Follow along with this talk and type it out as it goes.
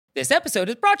This episode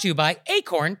is brought to you by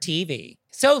Acorn TV.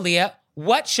 So, Leah,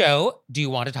 what show do you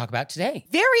want to talk about today?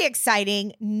 Very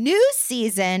exciting new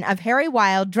season of Harry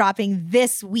Wild dropping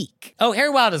this week. Oh, Harry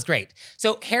Wild is great.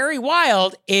 So Harry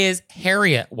Wild is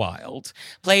Harriet Wild,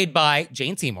 played by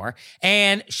Jane Seymour,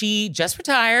 and she just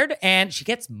retired and she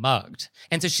gets mugged.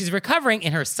 And so she's recovering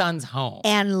in her son's home.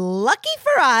 And lucky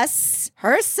for us,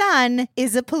 her son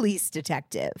is a police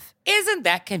detective. Isn't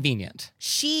that convenient?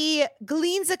 She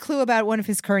gleans a clue about one of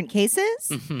his current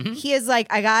cases. He is like,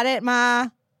 I got it, Ma.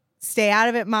 Stay out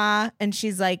of it, Ma. And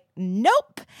she's like,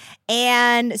 nope.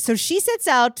 And so she sets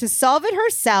out to solve it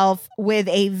herself with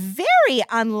a very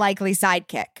unlikely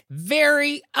sidekick.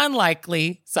 Very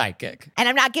unlikely sidekick. And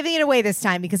I'm not giving it away this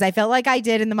time because I felt like I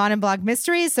did in the Mon and Blog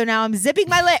Mysteries. So now I'm zipping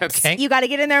my lips. Okay. You got to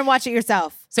get in there and watch it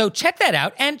yourself. So check that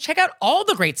out and check out all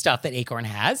the great stuff that Acorn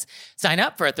has. Sign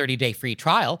up for a 30-day free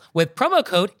trial with promo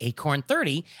code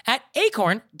ACORN30 at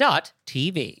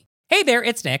acorn.tv. Hey there,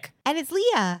 it's Nick. And it's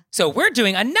Leah. So we're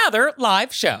doing another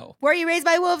live show. Were You Raised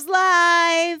by Wolves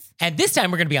live? And this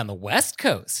time we're going to be on the West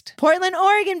Coast. Portland,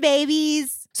 Oregon,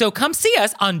 babies. So come see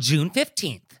us on June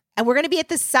 15th. And we're going to be at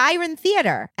the Siren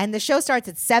Theater. And the show starts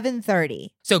at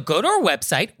 7:30. So go to our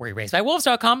website,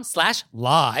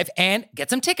 wereyouRaisedByWolves.com/live and get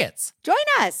some tickets. Join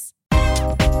us.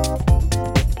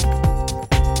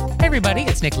 Hey everybody,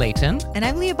 it's Nick Layton. And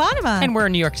I'm Leah Bonnema. And we're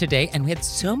in New York today, and we had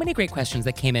so many great questions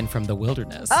that came in from the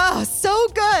wilderness Oh, so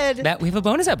good. that we have a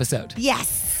bonus episode. Yes.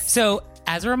 So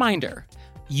as a reminder,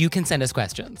 you can send us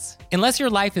questions. Unless your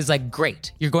life is like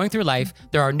great, you're going through life,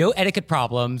 there are no etiquette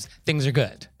problems, things are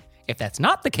good. If that's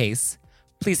not the case,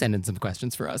 please send in some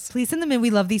questions for us. Please send them in. We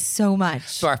love these so much.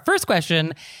 So our first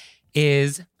question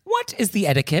is, what is the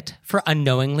etiquette for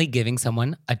unknowingly giving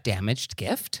someone a damaged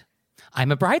gift? I'm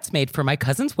a bridesmaid for my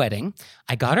cousin's wedding.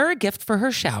 I got her a gift for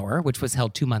her shower, which was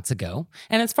held 2 months ago.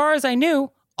 And as far as I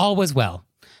knew, all was well.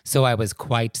 So I was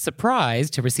quite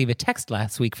surprised to receive a text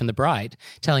last week from the bride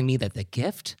telling me that the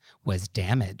gift was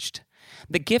damaged.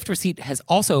 The gift receipt has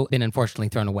also been unfortunately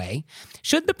thrown away.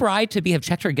 Should the bride-to-be have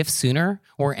checked her gift sooner,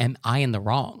 or am I in the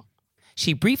wrong?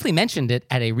 She briefly mentioned it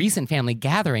at a recent family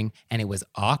gathering, and it was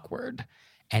awkward.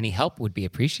 Any help would be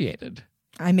appreciated.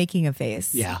 I'm making a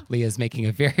face. Yeah, Leah's making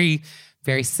a very,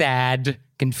 very sad,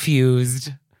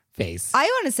 confused face. I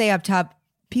want to say up top,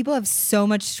 people have so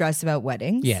much stress about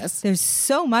weddings. Yes. There's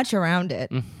so much around it.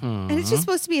 And it's just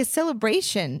supposed to be a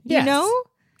celebration, you know?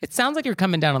 It sounds like you're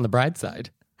coming down on the bride's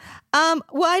side.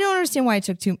 Well, I don't understand why it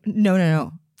took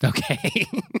No. Okay.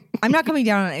 I'm not coming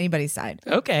down on anybody's side.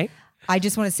 Okay. I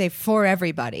just want to say for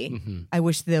everybody, I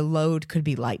wish the load could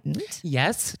be lightened.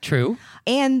 Yes, true.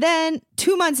 And then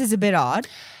 2 months is a bit odd.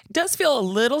 It does feel a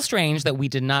little strange that we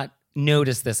did not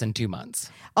notice this in 2 months.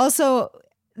 Also,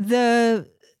 the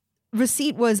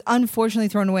receipt was unfortunately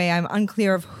thrown away. I'm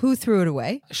unclear of who threw it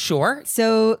away. Sure.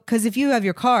 So, because if you have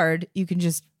your card, you can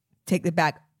just take it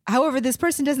back. However, this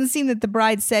person doesn't seem that the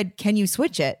bride said, can you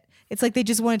switch it? It's like they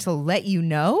just wanted to let you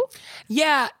know.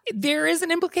 Yeah, there is an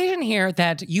implication here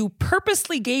that you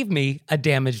purposely gave me a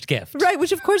damaged gift. Right,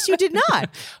 which of course you did not.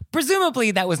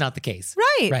 Presumably that was not the case.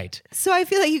 Right. Right. So I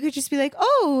feel like you could just be like,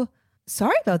 oh,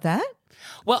 sorry about that.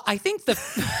 Well, I think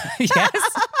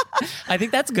yes, I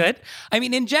think that's good. I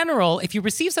mean, in general, if you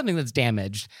receive something that's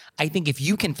damaged, I think if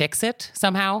you can fix it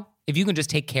somehow, if you can just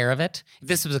take care of it, if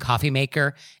this was a coffee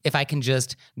maker, if I can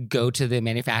just go to the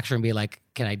manufacturer and be like,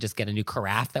 can I just get a new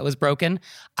carafe that was broken?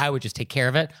 I would just take care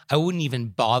of it. I wouldn't even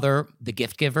bother the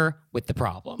gift giver with the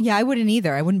problem. Yeah, I wouldn't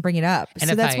either. I wouldn't bring it up. And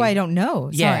so that's why I don't know.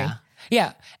 Yeah. Sorry.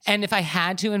 Yeah. And if I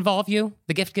had to involve you,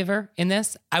 the gift giver, in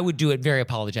this, I would do it very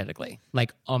apologetically.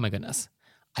 Like, oh my goodness,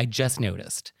 I just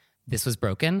noticed this was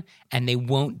broken and they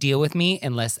won't deal with me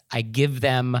unless I give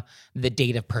them the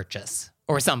date of purchase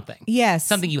or something. Yes.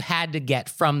 Something you had to get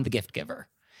from the gift giver.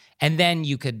 And then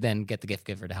you could then get the gift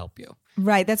giver to help you.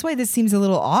 Right. That's why this seems a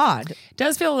little odd. It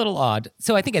does feel a little odd.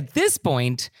 So I think at this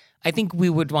point, I think we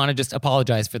would want to just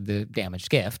apologize for the damaged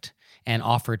gift and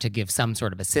offer to give some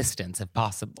sort of assistance if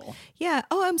possible. Yeah.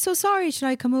 Oh, I'm so sorry. Should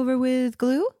I come over with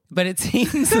glue? But it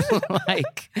seems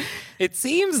like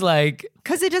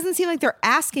Because it doesn't seem like they're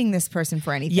asking this person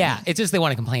for anything. yeah, it's just they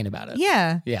want to complain about it.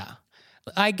 Yeah. Yeah.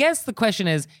 I guess the question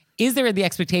is there the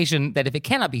expectation that if it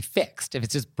cannot be fixed, if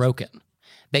it's just broken,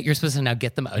 that you're supposed to now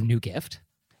get them a new gift?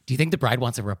 Do you think the bride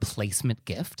wants a replacement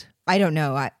gift? I don't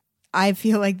know. I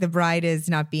feel like the bride is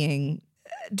not being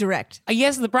direct.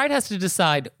 Yes, the bride has to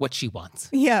decide what she wants.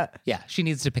 Yeah. Yeah, she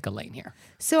needs to pick a lane here.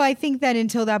 So I think that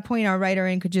until that point, our writer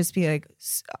in could just be like,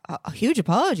 huge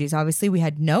apologies. Obviously, we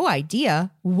had no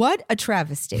idea. What a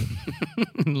travesty.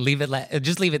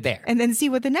 Just leave it there. And then see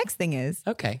what the next thing is.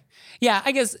 Okay. Yeah,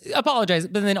 I guess apologize,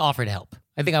 but then offer to help.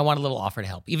 I think I want a little offer to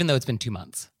help, even though it's been 2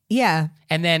 months. Yeah.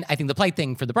 And then I think the polite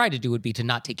thing for the bride to do would be to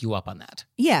not take you up on that.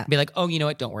 Yeah. Be like, oh, you know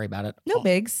what? Don't worry about it. No Oh,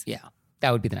 bigs. Yeah,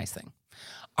 that would be the nice thing.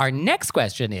 Our next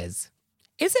question is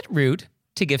it rude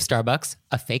to give Starbucks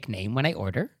a fake name when I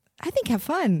order? I think have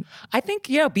fun. I think,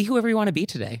 be whoever you want to be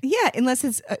today. Yeah, unless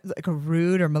it's like a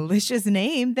rude or malicious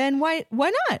name, then why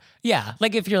not? Yeah,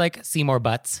 like if you're like Seymour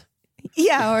Butts.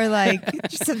 Yeah, or like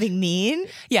just something mean.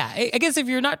 Yeah, I guess if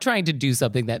you're not trying to do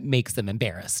something that makes them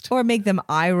embarrassed. Or make them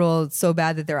eye roll so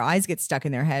bad that their eyes get stuck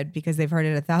in their head because they've heard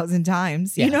it 1,000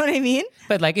 times. Yeah. You know what I mean?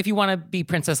 But like if you want to be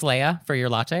Princess Leia for your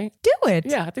latte, Do it.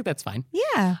 yeah, I think that's fine.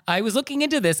 Yeah. I was looking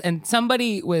into this and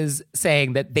somebody was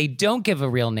saying that they don't give a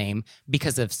real name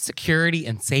because of security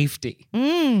and safety.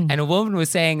 And a woman was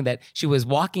saying that she was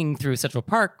walking through Central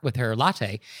Park with her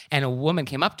latte and a woman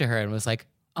came up to her and was like,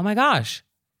 oh my gosh,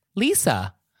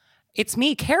 Lisa, it's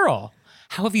me, Carol.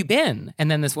 How have you been?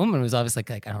 And then this woman was obviously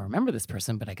like, I don't remember this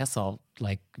person, but I guess I'll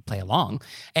like play along.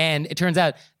 And it turns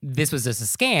out this was just a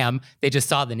scam. They just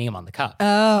saw the name on the cup.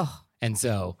 Oh. And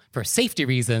so for safety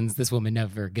reasons, this woman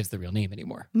never gives the real name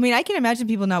anymore. I mean, I can imagine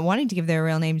people not wanting to give their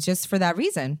real names just for that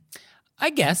reason. I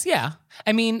guess, yeah.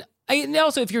 I mean, and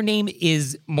also if your name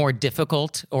is more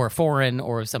difficult or foreign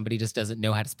or if somebody just doesn't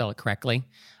know how to spell it correctly,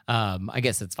 I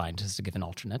guess it's fine just to give an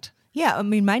alternate. Yeah, I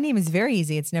mean, my name is very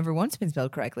easy. It's never once been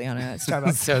spelled correctly on a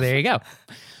Starbucks. So there you go.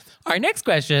 Our next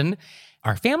question.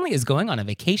 Our family is going on a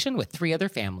vacation with 3 other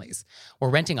families.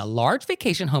 We're renting a large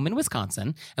vacation home in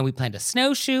Wisconsin, and we planned a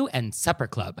snowshoe and supper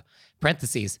club.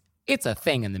 Parentheses, it's a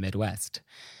thing in the Midwest.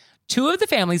 2 of the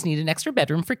families need an extra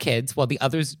bedroom for kids, while the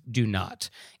others do not.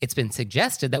 It's been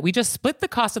suggested that we just split the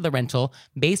cost of the rental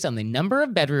based on the number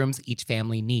of bedrooms each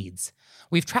family needs.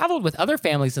 We've traveled with other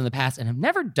families in the past and have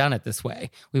never done it this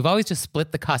way. We've always just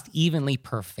split the cost evenly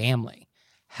per family.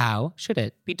 How should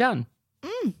it be done?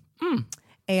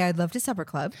 Hey, I'd love to supper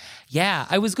club. Yeah,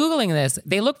 I was Googling this.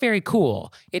 They look very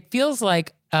cool. It feels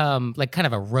like kind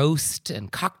of a roast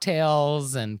and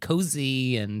cocktails and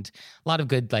cozy and a lot of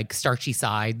good like starchy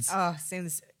sides. Oh,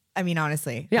 seems. I mean,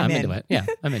 honestly. Yeah, I'm into it. Yeah,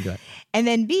 I'm into it. And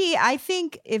then B, I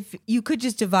think if you could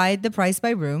just divide the price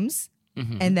by rooms,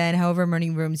 and then however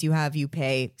many rooms you have, you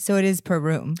pay. So it is per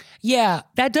room. Yeah,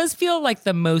 that does feel like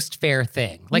the most fair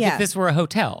thing. Like Yeah. if this were a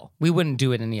hotel, we wouldn't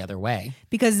do it any other way.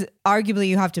 Because arguably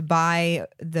you have to buy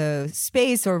the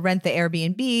space or rent the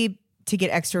Airbnb to get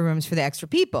extra rooms for the extra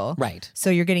people. Right. So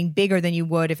you're getting bigger than you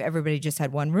would if everybody just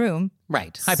had one room.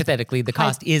 Right. Hypothetically, the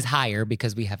cost is higher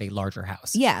because we have a larger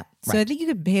house. Yeah. So I think you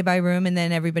could pay by room and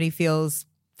then everybody feels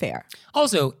fair.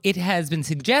 Also, it has been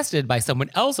suggested by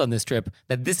someone else on this trip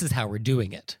that this is how we're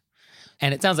doing it.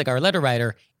 And it sounds like our letter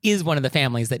writer is one of the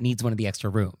families that needs one of the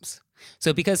extra rooms.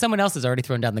 So because someone else has already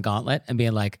thrown down the gauntlet and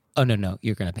being like, oh, no,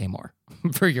 you're going to pay more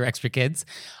for your extra kids,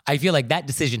 I feel like that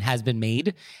decision has been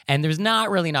made. And there's not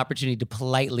really an opportunity to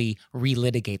politely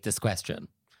relitigate this question.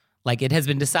 Like it has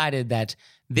been decided that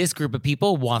this group of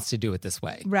people wants to do it this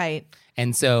way. Right.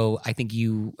 And so I think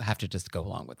you have to just go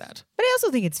along with that. But I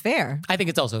also think it's fair. I think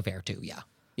it's also fair too. Yeah.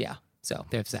 Yeah. So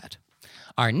there's that.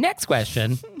 Our next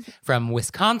question from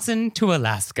Wisconsin to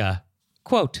Alaska.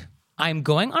 Quote, I'm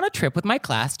going on a trip with my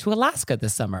class to Alaska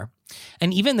this summer.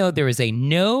 And even though there is a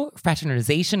no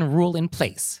fraternization rule in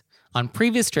place, on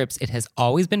previous trips, it has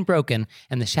always been broken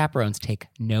and the chaperones take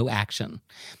no action.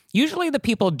 Usually the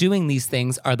people doing these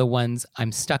things are the ones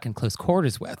I'm stuck in close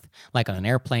quarters with, like on an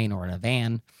airplane or in a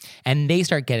van, and they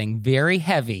start getting very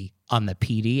heavy on the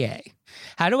PDA.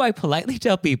 How do I politely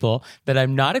tell people that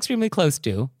I'm not extremely close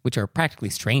to, which are practically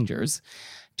strangers,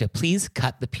 to please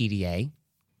cut the PDA?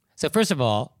 So first of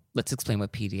all, let's explain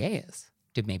what PDA is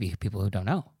to maybe people who don't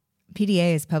know.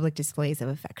 PDA is public displays of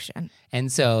affection.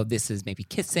 And so this is maybe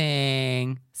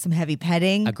kissing, Some heavy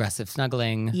petting. aggressive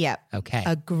snuggling. Yep. Okay.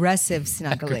 Aggressive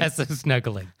snuggling. Aggressive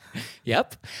snuggling.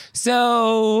 Yep.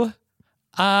 So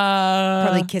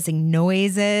Probably kissing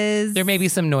noises. there may be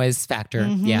some noise factor.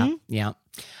 Yeah. Yeah.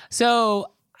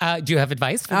 So do you have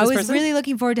advice for I this was person? really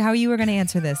looking forward to how you were going to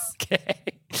answer this. Okay.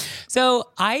 So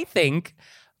I think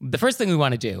the first thing we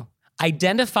want to do,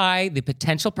 identify the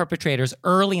potential perpetrators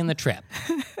early in the trip.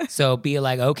 So be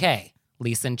like, okay,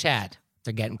 Lisa and Chad,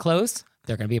 they're getting close.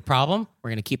 They're going to be a problem.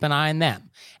 We're going to keep an eye on them.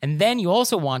 And then you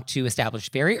also want to establish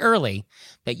very early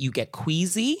that you get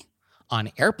queasy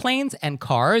on airplanes and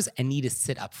cars and need to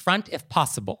sit up front if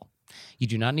possible. You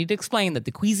do not need to explain that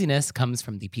the queasiness comes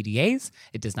from the PDAs.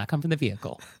 It does not come from the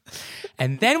vehicle.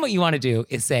 And then what you want to do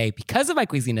is say, because of my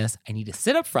queasiness, I need to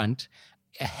sit up front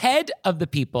ahead of the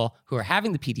people who are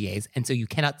having the PDAs. And so you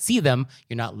cannot see them.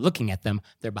 You're not looking at them.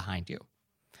 They're behind you.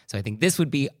 So I think this would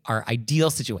be our ideal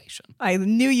situation. I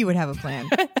knew you would have a plan.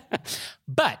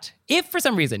 But if for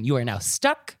some reason you are now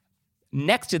stuck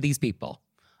next to these people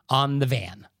on the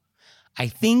van, I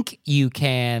think you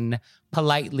can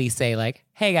politely say like,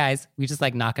 hey guys, we just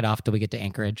like knock it off till we get to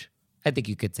Anchorage. I think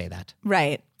you could say that.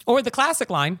 Right. Or the classic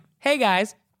line, hey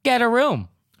guys, get a room.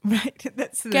 Right.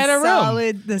 That's Get a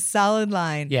room. the solid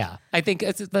line. Yeah, I think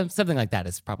something like that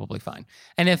is probably fine.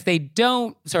 And if they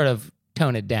don't sort of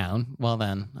tone it down, well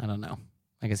then, I don't know.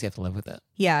 I guess you have to live with it.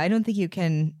 Yeah, I don't think you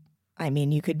can. I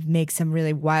mean, you could make some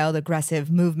really wild,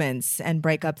 aggressive movements and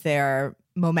break up their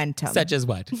momentum. Such as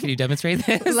what? Can you demonstrate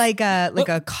this? like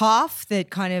a cough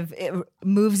that kind of it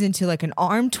moves into like an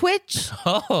arm twitch.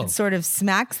 Oh, Sort of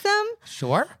smacks them.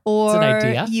 sure. Or it's an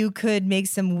idea. you could make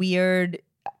some weird,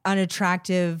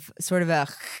 unattractive sort of a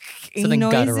Something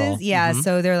noises. guttural. Yeah, Mhm.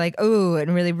 so they're like, oh,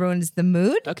 and really ruins the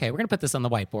mood. Okay, we're gonna put this on the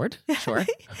whiteboard. Sure.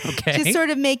 Okay. Just sort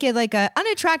of make it like an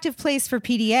unattractive place for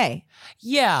PDA.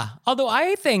 Yeah. Although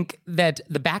I think that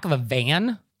the back of a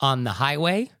van on the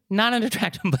highway, not an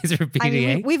attractive place for PDA. I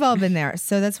mean, we've all been there,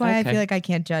 so that's why I Okay. feel like I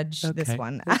can't judge this Okay.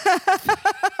 one.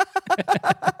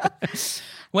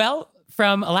 Well,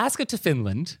 from Alaska to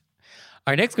Finland,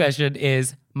 our next question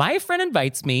is, my friend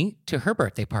invites me to her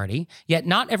birthday party, yet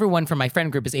not everyone from my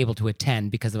friend group is able to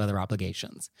attend because of other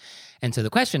obligations. And so the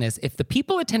question is, if the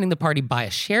people attending the party buy a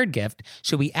shared gift,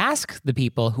 should we ask the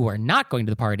people who are not going to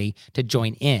the party to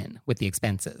join in with the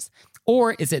expenses?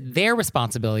 Or is it their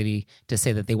responsibility to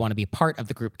say that they want to be part of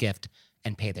the group gift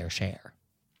and pay their share?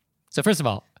 So first of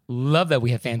all, love that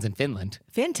we have fans in Finland.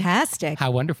 Fantastic. How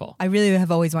wonderful. I really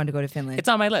have always wanted to go to Finland. It's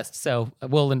on my list, so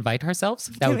we'll invite ourselves.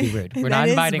 That would be rude. We're That not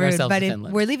is inviting rude, ourselves but to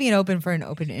Finland. we're leaving it open for an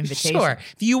open invitation. Sure.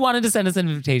 If you wanted to send us an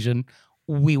invitation,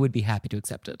 we would be happy to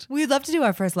accept it. We'd love to do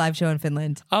our first live show in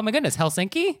Finland. Oh my goodness,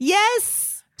 Helsinki?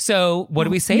 Yes. So what do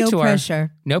we say No to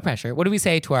pressure. No pressure. What do we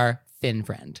say to our Finn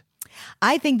friend?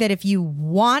 I think that if you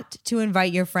want to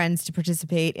invite your friends to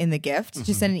participate in the gift, Mm-hmm.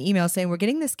 just send an email saying, we're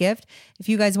getting this gift. If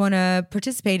you guys want to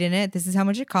participate in it, this is how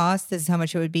much it costs. This is how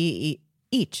much it would be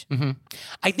each.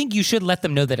 I think you should let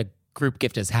them know that a group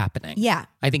gift is happening. Yeah.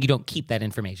 I think you don't keep that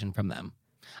information from them.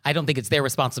 I don't think it's their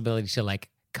responsibility to like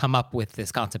come up with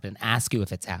this concept and ask you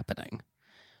if it's happening.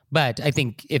 But I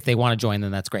think if they want to join,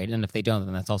 then that's great. And if they don't,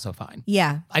 then that's also fine.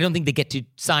 Yeah. I don't think they get to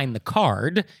sign the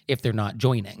card if they're not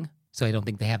joining. So I don't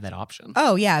think they have that option.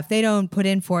 Oh, yeah. If they don't put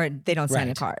in for it, they don't sign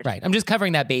a Right, card. Right. I'm just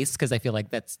covering that base because I feel like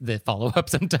that's the follow-up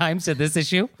sometimes to this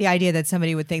issue. The idea that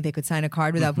somebody would think they could sign a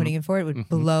card without putting in for it would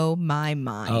blow my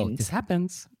mind. Oh, this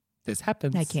happens. This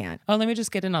happens. I can't. Oh, let me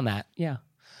just get in on that. Yeah.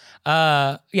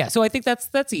 Yeah. So I think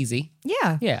that's easy.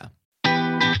 Yeah. Yeah.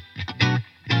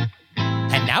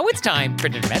 And now it's time for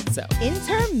Intermezzo.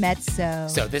 Intermezzo.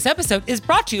 So this episode is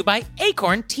brought to you by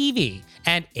Acorn TV.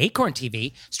 And Acorn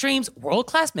TV streams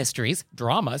world-class mysteries,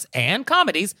 dramas, and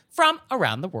comedies from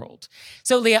around the world.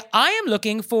 So Leah, I am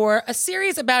looking for a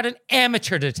series about an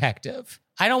amateur detective.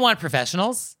 I don't want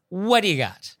professionals. What do you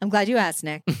got? I'm glad you asked,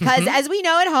 Nick. Because as we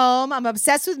know at home, I'm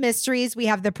obsessed with mysteries. We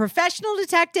have the professional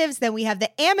detectives, then we have the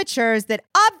amateurs that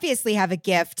obviously have a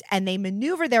gift and they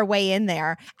maneuver their way in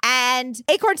there. And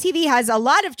Acorn TV has a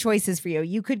lot of choices for you.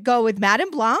 You could go with Madame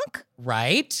Blanc.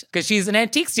 Right? Because she's an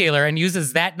antique dealer and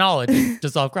uses that knowledge to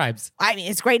solve crimes. I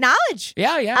mean, it's great knowledge.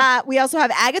 Yeah. We also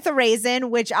have Agatha Raisin,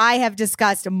 which I have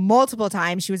discussed multiple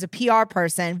times. She was a PR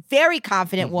person, very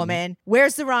confident woman,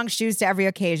 wears the wrong shoes to every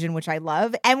occasion, which I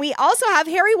love. And we also have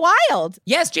Harry Wild.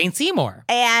 Yes, Jane Seymour.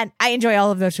 And I enjoy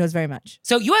all of those shows very much.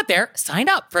 So you out there, sign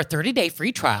up for a 30-day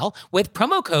free trial with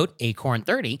promo code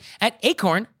ACORN30 at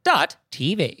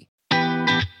acorn.tv.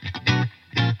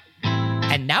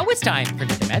 And now it's time for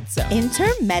Intermezzo.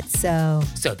 Intermezzo.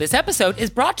 So this episode is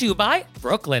brought to you by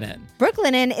Brooklinen.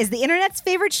 Brooklinen is the internet's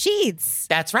favorite sheets.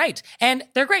 That's right. And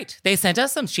they're great. They sent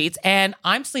us some sheets and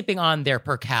I'm sleeping on their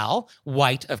Percale,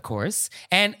 white, of course.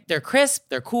 And they're crisp,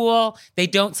 they're cool. They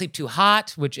don't sleep too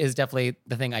hot, which is definitely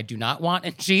the thing I do not want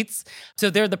in sheets. So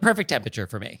they're the perfect temperature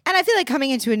for me. And I feel like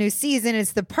coming into a new season,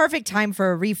 it's the perfect time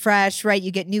for a refresh, right?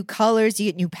 You get new colors, you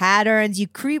get new patterns, you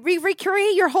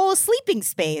recreate your whole sleeping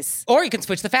space. Or you can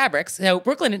switch the fabrics. So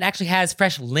Brooklinen actually has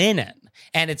fresh linen.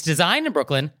 And it's designed in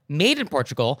Brooklyn, made in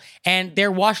Portugal, and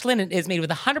their wash linen is made with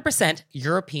 100%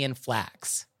 European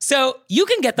flax. So you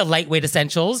can get the lightweight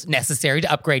essentials necessary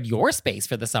to upgrade your space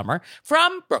for the summer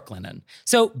from Brooklinen.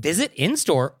 So visit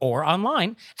in-store or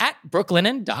online at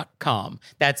brooklinen.com.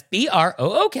 That's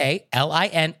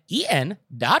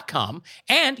BROOKLINEN.com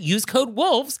and use code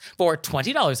WOLVES for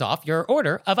 $20 off your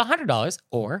order of $100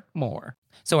 or more.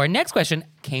 So our next question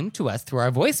came to us through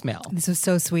our voicemail. This was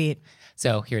so sweet.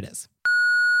 So here it is.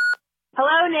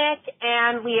 Hello, Nick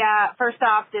and Leah. First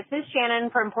off, this is Shannon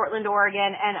from Portland, Oregon,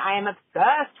 and I am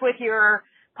obsessed with your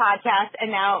podcast,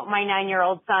 and now my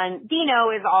 9-year-old son,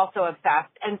 Dino, is also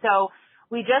obsessed. And so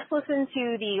we just listened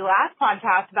to the last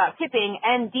podcast about tipping,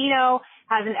 and Dino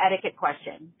has an etiquette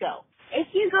question. Go. If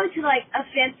you go to like a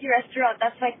fancy restaurant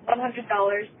that's like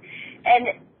 $100, and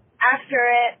after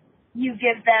it you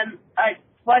give them a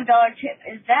 $1 tip,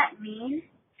 is that mean?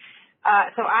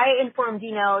 So I informed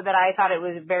Dino that I thought it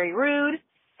was very rude,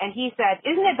 and he said,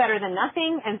 "Isn't it better than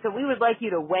nothing?" And so we would like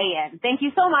you to weigh in. Thank you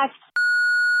so much.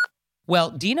 Well,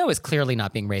 Dino is clearly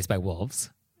not being raised by wolves.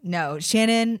 No,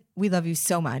 Shannon, we love you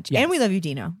so much. Yes. And we love you,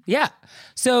 Dino. Yeah.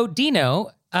 So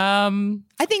Dino,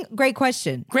 I think great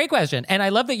question. great question. And I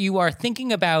love that you are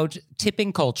thinking about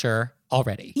tipping culture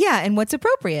already. Yeah, and what's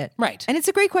appropriate. Right. And it's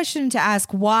a great question to ask,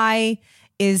 why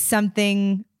is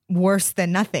something worse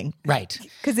than nothing? Right.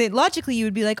 Because logically you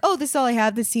would be like, oh, this is all I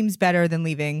have. This seems better than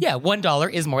leaving. Yeah,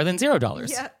 $1 is more than $0.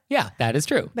 Yeah. Yeah, that is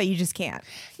true. But you just can't.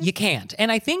 You can't.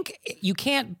 And I think you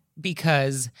can't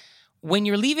because when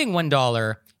you're leaving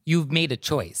 $1, you've made a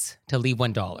choice to leave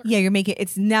 $1. Yeah,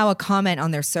 it's now a comment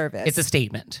on their service. It's a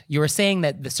statement. You are saying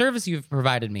that the service you've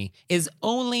provided me is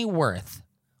only worth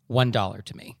 $1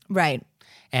 to me right.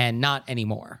 and not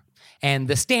anymore. And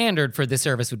the standard for this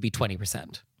service would be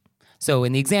 20%. So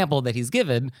in the example that he's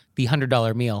given, the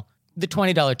 $100 meal, the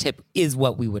 $20 tip is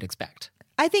what we would expect.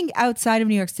 I think outside of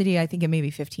New York City, I think it may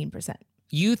be 15%.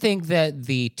 You think that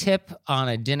the tip on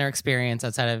a dinner experience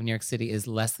outside of New York City is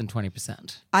less than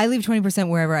 20%? I leave 20%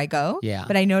 wherever I go. Yeah.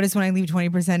 But I notice when I leave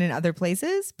 20% in other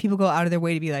places, people go out of their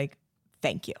way to be like,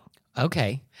 thank you.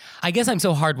 Okay. I guess I'm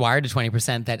so hardwired to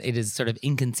 20% that it is sort of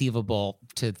inconceivable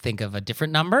to think of a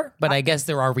different number, but I guess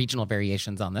there are regional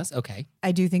variations on this. Okay.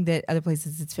 I do think that other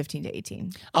places it's 15 to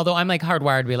 18. Although I'm like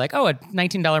hardwired to be like, oh, a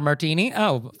 $19 martini?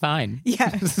 Oh, fine. Yeah.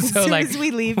 As So soon like, as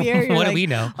we leave here, you're what do like, we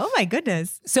know? Oh my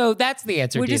goodness. So that's the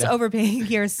answer, We're just Dina. overpaying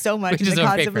here so much We're just in the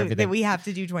overpaying concept for that everything. we have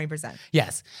to do 20%.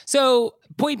 Yes. So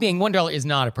point being, $1 is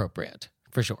not appropriate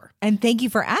for sure. And thank you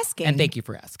for asking. And thank you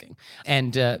for asking.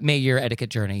 And may your etiquette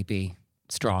journey be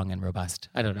strong and robust.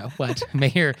 I don't know what. May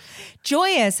your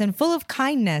Joyous and full of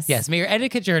kindness. yes, may your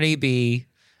etiquette journey be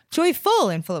Joyful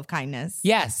and full of kindness.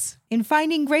 yes, In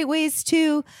finding great ways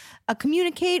to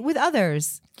communicate with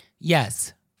others.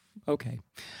 yes. Okay.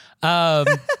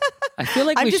 I feel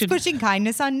like I'm we just should. pushing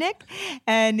kindness on Nick.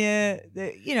 And,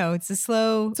 it's a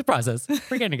slow. It's a process.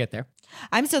 We're going to get there.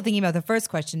 I'm still thinking about the first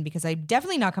question because I'm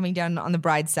definitely not coming down on the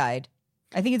bride's side.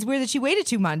 I think it's weird that she waited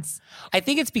 2 months. I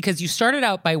think it's because you started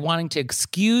out by wanting to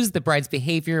excuse the bride's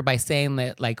behavior by saying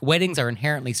that like weddings are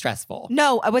inherently stressful.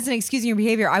 No, I wasn't excusing your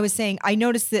behavior. I was saying I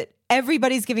noticed that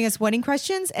everybody's giving us wedding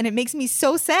questions and it makes me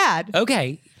so sad.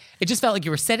 Okay. It just felt like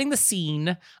you were setting the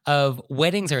scene of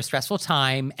weddings are a stressful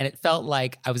time, and it felt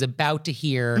like I was about to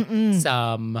hear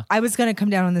some. I was going to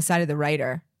come down on the side of the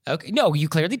writer. Okay, no, you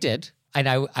clearly did, and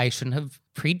I shouldn't have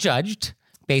prejudged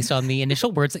based on the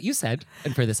initial words that you said.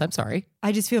 And for this, I'm sorry.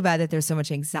 I just feel bad that there's so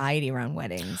much anxiety around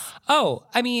weddings. Oh,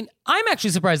 I mean, I'm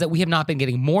actually surprised that we have not been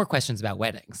getting more questions about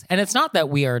weddings, and it's not that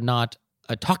we are not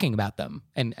talking about them,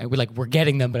 and we're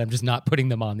getting them, but I'm just not putting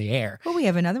them on the air. Well, we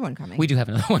have another one coming. We do have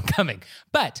another one coming.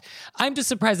 But I'm just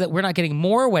surprised that we're not getting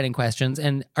more wedding questions.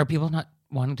 And are people not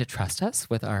wanting to trust us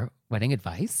with our wedding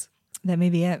advice? That may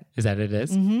be it. Is that what it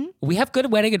is? Mm-hmm. We have good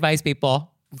wedding advice,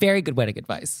 people. Very good wedding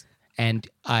advice. And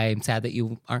I'm sad that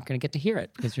you aren't going to get to hear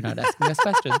it because you're not asking us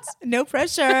questions. No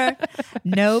pressure.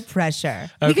 No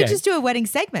pressure. We Okay. could just do a wedding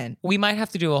segment. We might have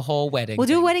to do a whole wedding. We'll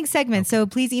do a thing. wedding segment. So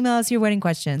please email us your wedding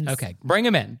questions. Okay, bring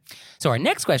them in. So our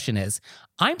next question is,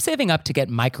 I'm saving up to get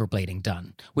microblading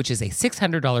done, which is a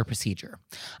 $600 procedure.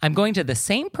 I'm going to the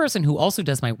same person who also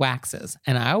does my waxes,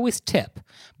 and I always tip,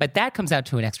 but that comes out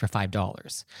to an extra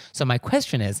 $5. So my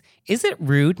question is it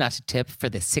rude not to tip for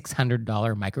the $600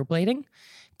 microblading?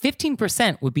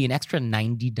 15% would be an extra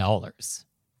 $90.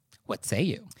 What say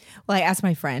you? Well, I asked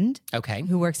my friend Okay.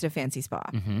 who works at a fancy spa,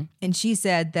 Mm-hmm. and she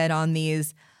said that on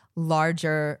these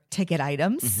larger ticket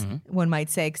items, Mm-hmm. one might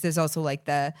say, because there's also like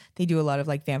they do a lot of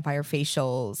like vampire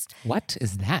facials, What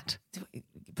is that?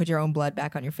 put your own blood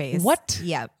back on your face. What?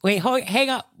 Yeah. Wait, hang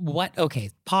up. What?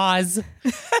 Okay, pause.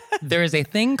 There is a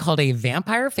thing called a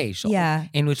vampire facial Yeah.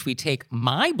 in which we take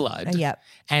my blood Yep.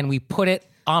 and we put it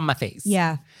on my face.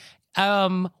 Yeah.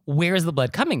 Where is the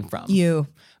blood coming from? You.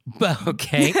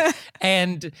 Okay.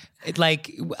 And it,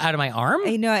 like out of my arm?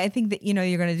 I think that,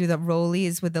 you're going to do the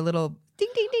rollies with the little ding,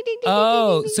 ding, ding, ding, ding.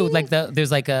 Oh, ding, ding, so ding, like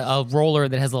there's like a roller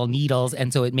that has little needles,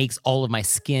 and so it makes all of my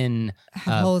skin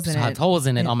Have holes in have it. holes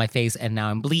in it on my face, and now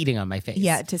I'm bleeding on my face.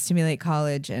 Yeah, to stimulate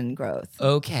collagen growth.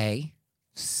 Okay.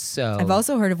 So I've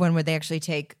also heard of one where they actually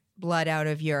take blood out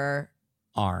of your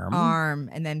arm. arm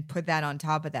and then put that on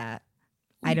top of that.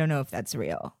 I don't know if that's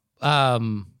real.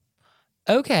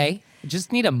 Okay.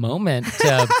 Just need a moment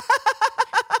to.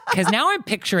 Because now I'm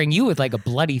picturing you with like a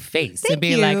bloody face and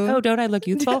being like, oh, don't I look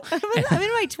youthful? I'm in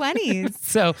my 20s.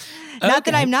 So, Not that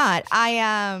okay. I'm not. I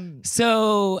am.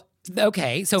 So,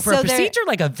 okay. So for a So there- procedure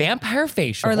like a vampire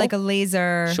facial. Or like a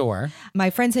laser. Sure. My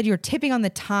friend said you're tipping on the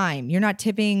time. You're not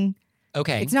tipping.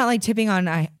 Okay. It's not like tipping on,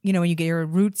 when you get your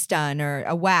roots done or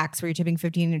a wax where you're tipping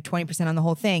 15 or 20% on the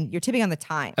whole thing. You're tipping on the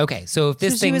time. Okay. So if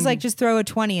this So thing she was like, just throw a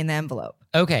 20 in the envelope.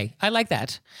 Okay, I like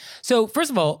that. So,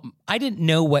 first of all, I didn't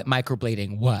know what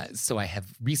microblading was, so I have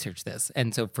researched this.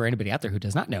 And so, for anybody out there who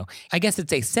does not know, I guess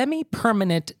it's a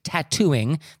semi-permanent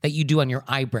tattooing that you do on your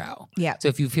eyebrow. Yeah. So,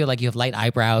 if you feel like you have light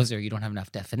eyebrows, or you don't have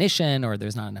enough definition, or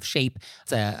there's not enough shape,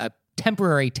 it's a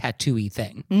temporary tattooey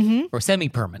thing, or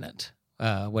semi-permanent,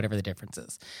 whatever the difference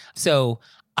is. So,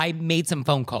 I made some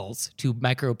phone calls to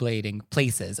microblading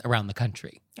places around the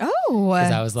country. Oh.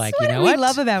 Because I was like, this is you know what what? we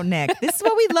love about Nick. This is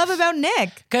what we love about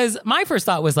Nick. Because my first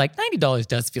thought was like, $90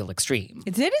 does feel extreme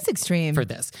It is extreme. for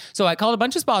this. So I called a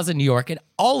bunch of spas in New York, and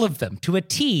all of them to a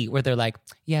T where they're like,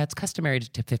 yeah, it's customary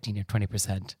to tip 15 or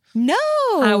 20%. No.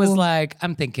 I was like,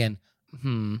 I'm thinking,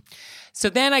 So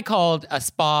then I called a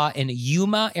spa in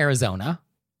Yuma, Arizona,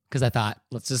 because I thought,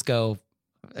 let's just go,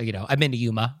 I've been to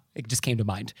Yuma. It just came to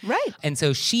mind. Right. And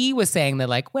so she was saying that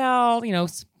like, well,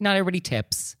 not everybody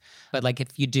tips, but like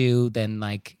if you do, then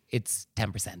like it's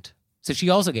 10%. So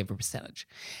she also gave a percentage.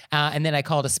 And then I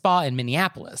called a spa in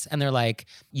Minneapolis, and they're like,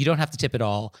 you don't have to tip at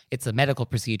all. It's a medical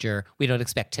procedure. We don't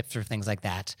expect tips or things like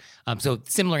that. So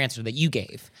similar answer that you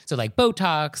gave. So like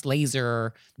Botox,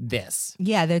 laser, this.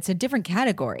 Yeah, that's a different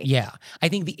category. Yeah. I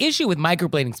think the issue with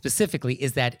microblading specifically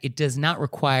is that it does not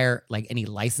require like any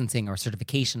licensing or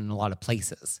certification in a lot of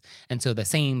places. And so the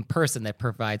same person that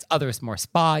provides other more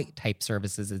spa type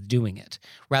services is doing it,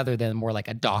 rather than more like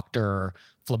a doctor,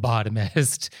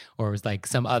 phlebotomist, or like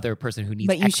some other person who needs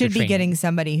But you extra should be training. getting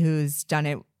somebody who's done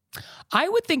it. I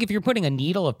would think if you're putting a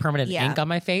needle of permanent Yeah. ink on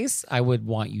my face, I would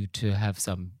want you to have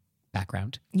some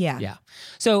background. Yeah. Yeah.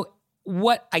 So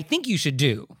what I think you should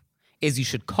do is you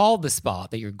should call the spa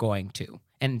that you're going to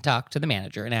and talk to the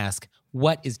manager and ask,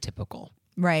 what is typical?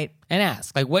 Right. And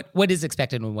ask, like, what is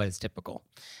expected and what is typical?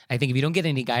 I think if you don't get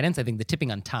any guidance, I think the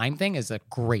tipping on time thing is a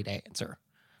great answer.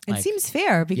 It Like, seems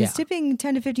fair because yeah. tipping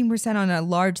 10 to 15% on a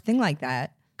large thing like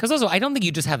that. because also, I don't think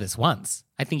you just have this once.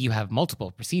 I think you have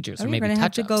multiple procedures or You're maybe going to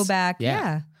have to touch-ups. go back.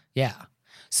 Yeah. Yeah.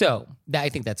 So I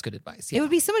think that's good advice. Yeah. It would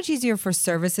be so much easier for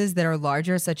services that are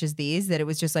larger, such as these, that it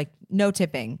was just like no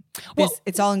tipping. Well,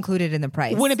 It's all included in the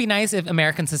price. Wouldn't it be nice if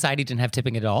American society didn't have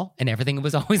tipping at all and everything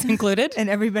was always included? And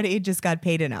everybody just got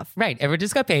paid enough. Right. Everyone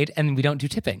just got paid and we don't do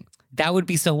tipping. That would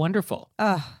be so wonderful.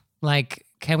 Ugh. Like,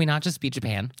 can we not just be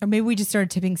Japan? Or maybe we just started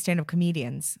tipping stand-up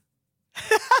comedians.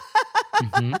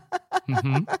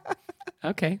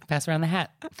 Okay. Pass around the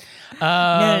hat.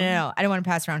 No. I don't want to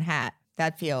pass around hat.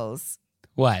 That feels...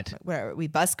 What? What are we,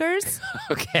 buskers?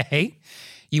 Okay.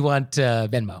 You want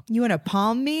Venmo? You want to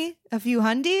palm me a few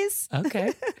hundies?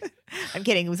 Okay. I'm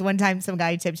kidding. It was one time some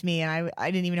guy tipped me and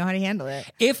I didn't even know how to handle it.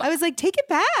 If I was like, take it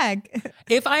back.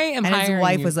 if I am And hiring his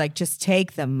wife you- was like, just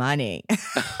take the money.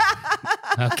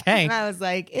 okay. And I was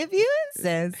like, if you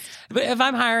insist. But if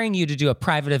I'm hiring you to do a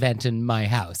private event in my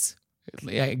house,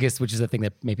 I guess, which is a thing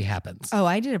that maybe happens. Oh,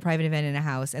 I did a private event in a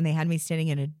house and they had me standing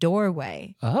in a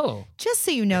doorway. Oh. Just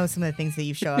so you know some of the things that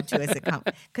you show up to as a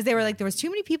because they were like, there was too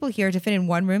many people here to fit in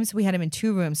one room. So we had them in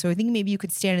two rooms. So I think maybe you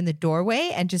could stand in the doorway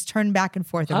and just turn back and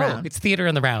forth Oh, around. it's theater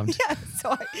in the round. Yeah.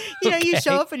 So, you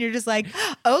show up and you're just like,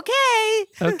 okay.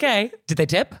 Okay. Did they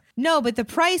tip? No, but the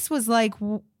price was like,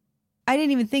 I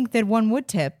didn't even think that one would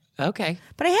tip. Okay.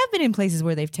 But I have been in places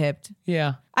where they've tipped.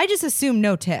 Yeah. I just assume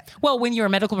no tip. Well, when you're a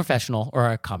medical professional or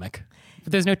a comic,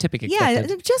 but there's no tipping Yeah,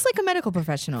 expected. just like a medical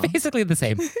professional. Basically the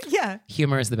same. Yeah.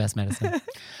 Humor is the best medicine.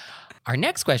 Our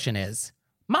next question is,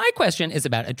 my question is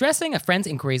about addressing a friend's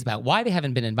inquiries about why they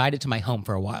haven't been invited to my home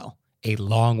for a while. A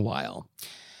long while.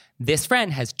 This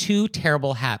friend has two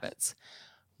terrible habits.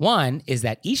 One is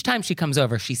that each time she comes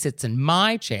over, she sits in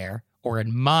my chair or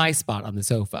in my spot on the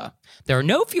sofa. There are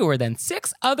no fewer than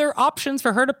 6 other options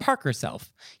for her to park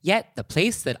herself. Yet the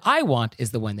place that I want is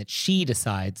the one that she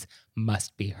decides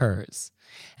must be hers.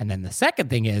 And then the second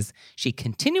thing is she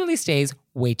continually stays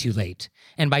way too late.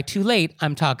 And by too late,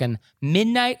 I'm talking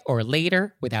midnight or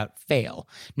later without fail.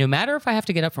 No matter if I have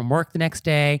to get up from work the next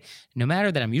day, no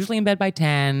matter that I'm usually in bed by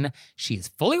 10, she's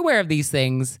fully aware of these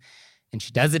things and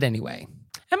she does it anyway.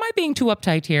 Am I being too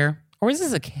uptight here? Or is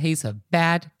this a case of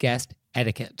bad guest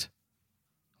etiquette?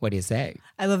 What do you say?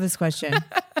 I love this question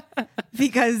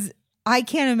because I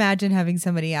can't imagine having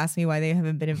somebody ask me why they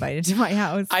haven't been invited to my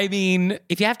house. I mean,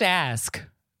 if you have to ask,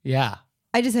 yeah.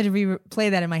 I just had to replay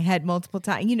that in my head multiple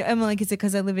times. You know, I'm like, is it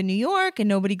because I live in New York and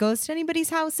nobody goes to anybody's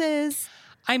houses?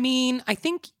 I mean, I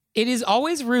think it is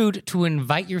always rude to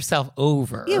invite yourself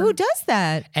over. Yeah, who does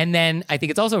that? And then I think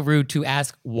it's also rude to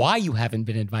ask why you haven't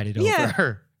been invited Yeah.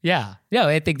 over. Yeah. No,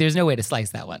 I think there's no way to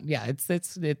slice that one. Yeah,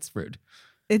 it's rude.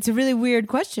 It's a really weird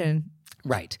question.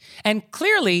 Right. And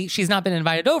clearly she's not been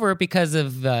invited over because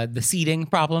of the seating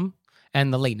problem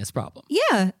and the lateness problem.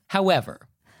 Yeah. However,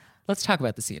 let's talk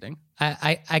about the seating.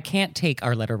 I can't take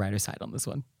our letter writer's side on this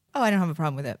one. Oh, I don't have a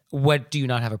problem with it. What do you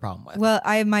not have a problem with? Well,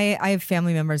 I have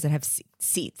family members that have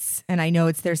seats, and I know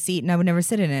it's their seat, and I would never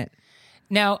sit in it.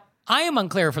 Now, I am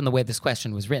unclear from the way this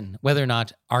question was written whether or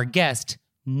not our guest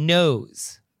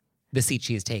knows the seat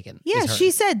she has taken. Yeah, is hers.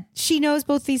 she said she knows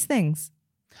both these things.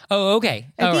 Oh, okay.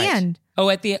 At All the right. end.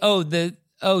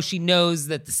 She knows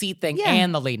that the seat thing Yeah.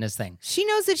 and the lateness thing. She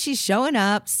knows that she's showing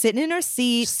up, sitting in her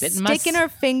seat, Sitting my sticking her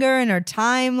finger in her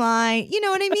timeline. You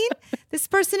know what I mean? This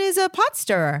person is a pot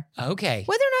stirrer. Okay.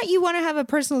 Whether or not you want to have a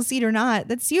personal seat or not,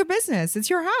 that's your business. It's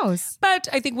your house. But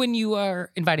I think when you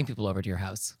are inviting people over to your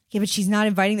house, Yeah, but she's not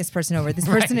inviting this person over. This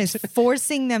person is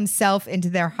forcing themselves into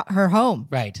her home.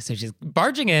 right? So she's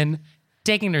barging in,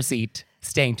 taking her seat,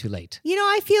 staying too late. You know,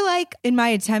 I feel like in my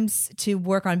attempts to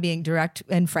work on being direct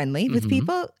and friendly with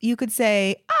people, you could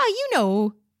say,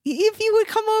 if you would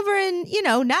come over and,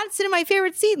 not sit in my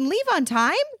favorite seat and leave on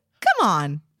time, come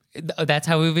on. That's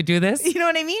how we would do this? You know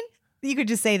what I mean? You could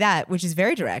just say that, which is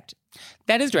very direct.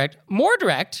 That is direct. More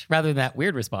direct, rather than that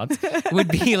weird response, would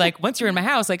be like, once you're in my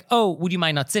house, like, oh, would you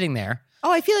mind not sitting there?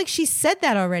 Oh, I feel like she said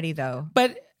that already, though.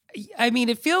 But I mean,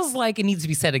 it feels like it needs to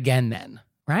be said again then,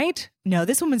 right? No,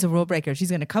 this woman's a rule breaker. She's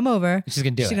going to come over. She's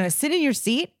going to do She's it. going to sit in your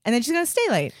seat, and then she's going to stay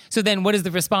late. So then what is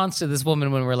the response to this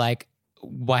woman when we're like,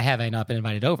 why have I not been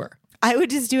invited over? I would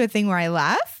just do a thing where I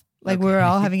laugh, like we're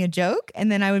all having a joke,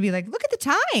 and then I would be like, look at the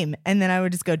time. And then I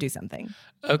would just go do something.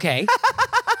 Okay.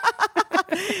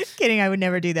 Kidding, I would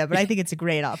never do that, but I think it's a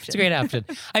great option. It's a great option.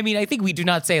 I mean, I think we do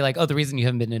not say like, oh, the reason you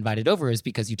haven't been invited over is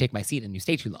because you take my seat and you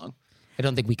stay too long. I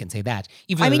don't think we can say that.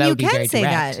 Even though I mean, that you would be can very say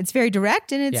direct. that. It's very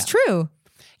direct and it's Yeah. true.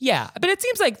 Yeah, but it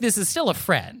seems like this is still a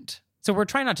friend. So we're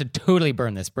trying not to totally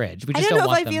burn this bridge. We I just don't know if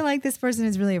want I them. feel like this person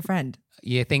is really a friend.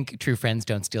 You think true friends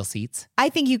don't steal seats? I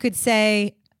think you could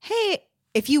say, hey,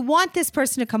 if you want this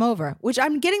person to come over, which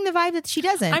I'm getting the vibe that she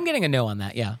doesn't. I'm getting a no on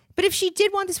that, yeah. But if she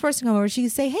did want this person to come over, she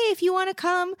could say, hey, if you want to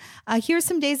come, here's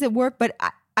some days at work, but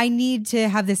I need to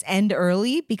have this end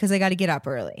early because I got to get up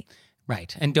early.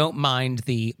 Right. And don't mind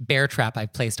the bear trap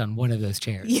I've placed on one of those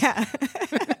chairs. Yeah.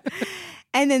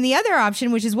 And then the other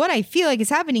option, which is what I feel like is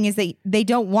happening, is they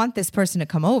don't want this person to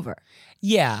come over.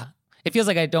 Yeah. It feels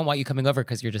like I don't want you coming over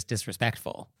because you're just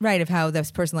disrespectful. Right, of how this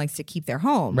person likes to keep their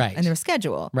home Right. and their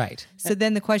schedule. Right. So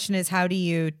then the question is, how do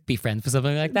you Be friends with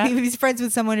something like that? be friends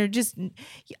with someone who just,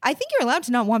 I think you're allowed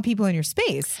to not want people in your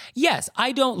space. Yes,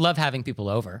 I don't love having people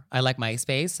over. I like my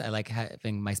space. I like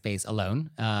having my space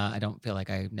alone. I don't feel like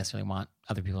I necessarily want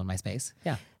other people in my space.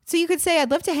 Yeah. So you could say, I'd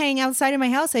love to hang outside of my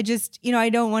house. I just, I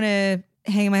don't want to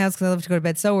hang in my house because I love to go to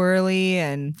bed so early.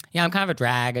 And Yeah, I'm kind of a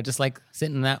drag. I just like sit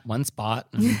in that one spot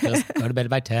and just go to bed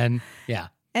by 10. Yeah.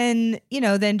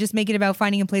 then just make it about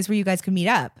finding a place where you guys can meet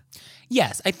up.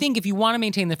 Yes, I think if you want to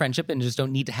maintain the friendship and just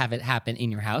don't need to have it happen in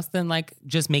your house, then like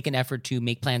just make an effort to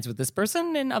make plans with this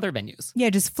person in other venues. Yeah,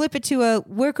 just flip it to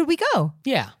where could we go?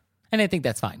 Yeah. And I think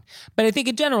that's fine. But I think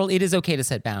in general, it is okay to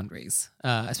set boundaries,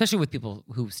 especially with people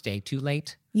who stay too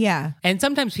late. Yeah. And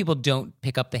sometimes people don't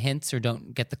pick up the hints or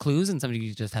don't get the clues. And sometimes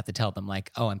you just have to tell them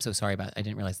like, oh, I'm so sorry I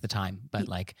didn't realize the time. But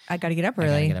like, I got to get up I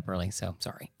gotta early. get up early. So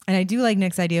sorry. And I do like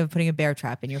Nick's idea of putting a bear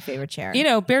trap in your favorite chair.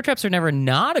 Bear traps are never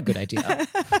not a good idea.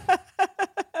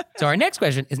 So our next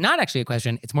question is not actually a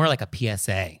question. It's more like a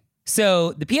PSA.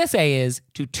 So the PSA is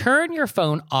to turn your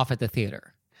phone off at the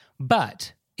theater,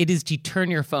 but it is to turn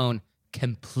your phone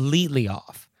completely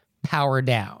off, power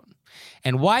down.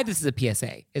 And why this is a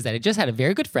PSA is that I just had a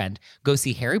very good friend go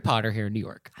see Harry Potter here in New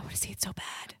York. I want to see it so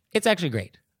bad. It's actually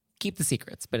great. Keep the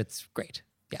secrets, but it's great.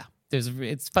 Yeah.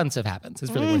 It's fun stuff happens.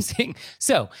 It's really worth seeing.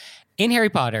 So in Harry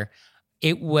Potter,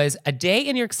 it was a day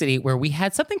in New York City where we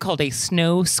had something called a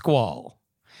snow squall.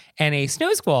 And a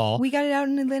snow squall. We got it out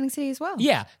in Atlantic City as well.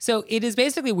 Yeah. So it is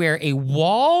basically where a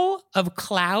wall of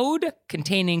cloud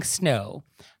containing snow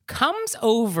comes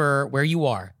over where you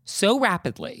are so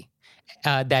rapidly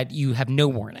that you have no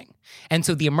warning. And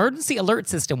so the emergency alert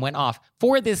system went off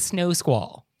for this snow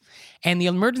squall. And the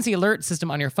emergency alert system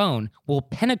on your phone will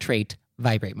penetrate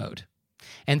vibrate mode.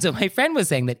 And so my friend was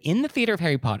saying that in the theater of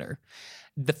Harry Potter,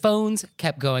 the phones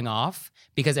kept going off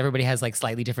because everybody has like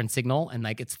slightly different signal and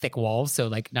like it's thick walls. So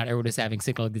like not everyone is having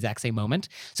signal at the exact same moment.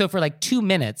 So for like 2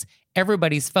 minutes,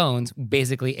 everybody's phones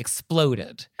basically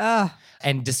exploded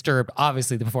and disturbed,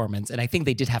 obviously, the performance. And I think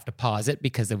they did have to pause it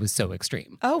because it was so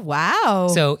extreme. Oh, wow.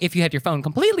 So if you had your phone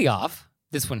completely off,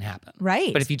 this wouldn't happen.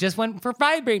 Right. But if you just went for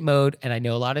vibrate mode, and I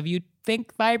know a lot of you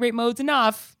think vibrate mode's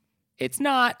enough, it's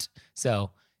not.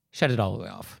 So shut it all the way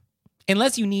off.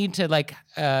 Unless you need to, like,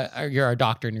 you're a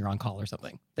doctor and you're on call or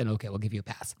something, then okay, we'll give you a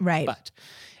pass. Right. But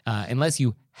unless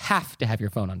you have to have your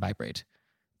phone on vibrate,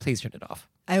 please turn it off.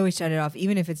 I always shut it off,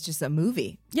 even if it's just a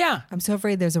movie. Yeah. I'm so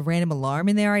afraid there's a random alarm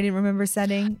in there I didn't remember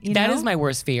setting. That is my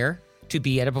worst fear, to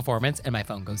be at a performance and my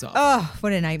phone goes off. Oh,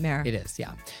 what a nightmare. It is,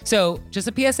 yeah. So just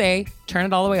a PSA, turn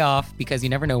it all the way off because you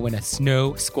never know when a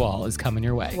snow squall is coming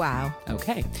your way. Wow.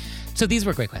 Okay. So these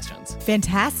were great questions.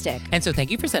 Fantastic. And so thank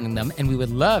you for sending them. And we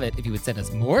would love it if you would send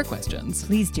us more questions.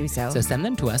 Please do so. So send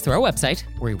them to us through our website,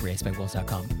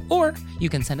 wereerasedbywolves.com. Or you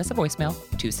can send us a voicemail,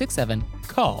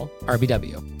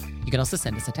 267-CALL-RBW. You can also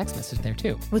send us a text message there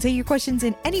too. We'll take your questions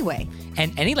in any way.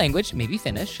 And any language, maybe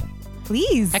Finnish.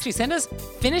 Please. Actually, send us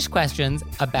Finnish questions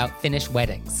about Finnish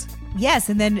weddings. Yes,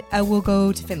 and then we'll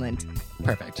go to Finland.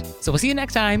 Perfect. So we'll see you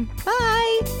next time.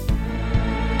 Bye.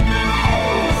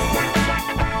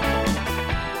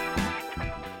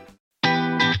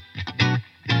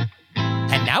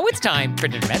 And now it's time for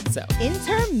Intermezzo.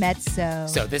 Intermezzo.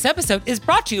 So this episode is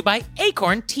brought to you by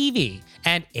Acorn TV.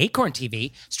 And Acorn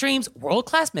TV streams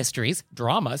world-class mysteries,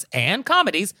 dramas, and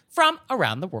comedies from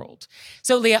around the world.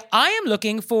 So Leah, I am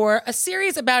looking for a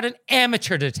series about an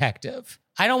amateur detective.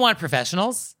 I don't want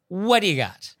professionals. What do you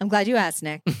got? I'm glad you asked,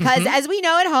 Nick. Because as we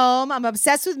know at home, I'm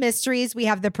obsessed with mysteries. We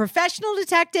have the professional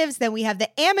detectives, then we have the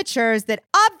amateurs that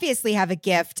obviously have a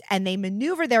gift and they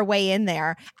maneuver their way in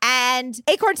there. And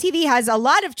Acorn TV has a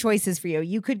lot of choices for you.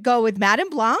 You could go with Madame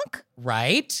Blanc.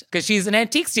 Right? Because she's an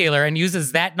antique stealer and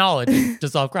uses that knowledge to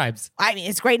solve crimes. I mean,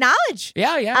 it's great knowledge.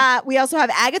 Yeah. We also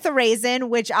have Agatha Raisin,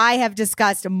 which I have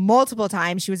discussed multiple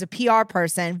times. She was a PR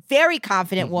person, very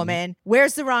confident woman,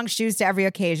 wears the wrong shoes to every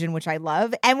occasion, which I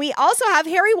love. And we also have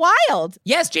Harry Wild.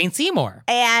 Yes, Jane Seymour.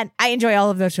 And I enjoy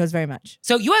all of those shows very much.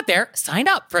 So you out there, sign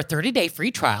up for a 30-day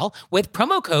free trial with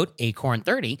promo code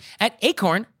ACORN30 at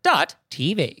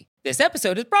acorn.tv. This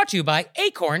episode is brought to you by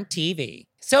Acorn TV.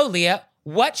 So Leah,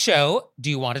 what show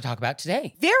do you want to talk about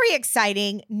today? Very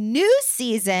exciting new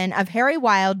season of Harry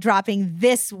Wild dropping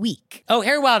this week. Oh,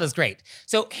 Harry Wild is great.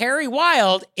 So Harry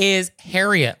Wild is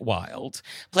Harriet Wild,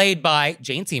 played by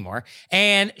Jane Seymour,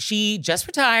 and she just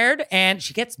retired and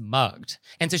she gets mugged.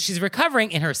 And so she's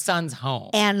recovering in her son's home.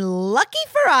 And lucky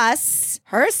for us,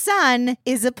 her son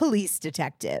is a police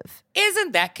detective.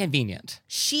 Isn't that convenient?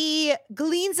 She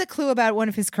gleans a clue about one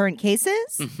of his current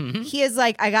cases. He is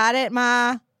like, I got it,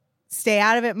 Ma. Stay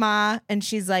out of it, Ma. And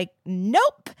she's like,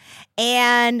 nope.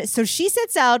 And so she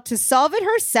sets out to solve it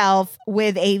herself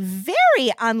with a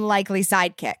very unlikely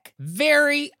sidekick.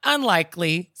 Very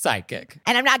unlikely sidekick.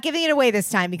 And I'm not giving it away this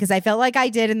time because I felt like I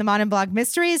did in the Mon and Blog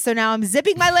Mysteries. So now I'm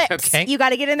zipping my lips. Okay. You got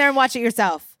to get in there and watch it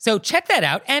yourself. So check that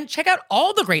out and check out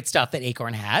all the great stuff that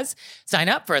Acorn has. Sign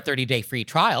up for a 30-day free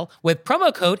trial with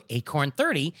promo code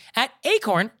ACORN30 at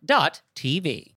acorn.tv.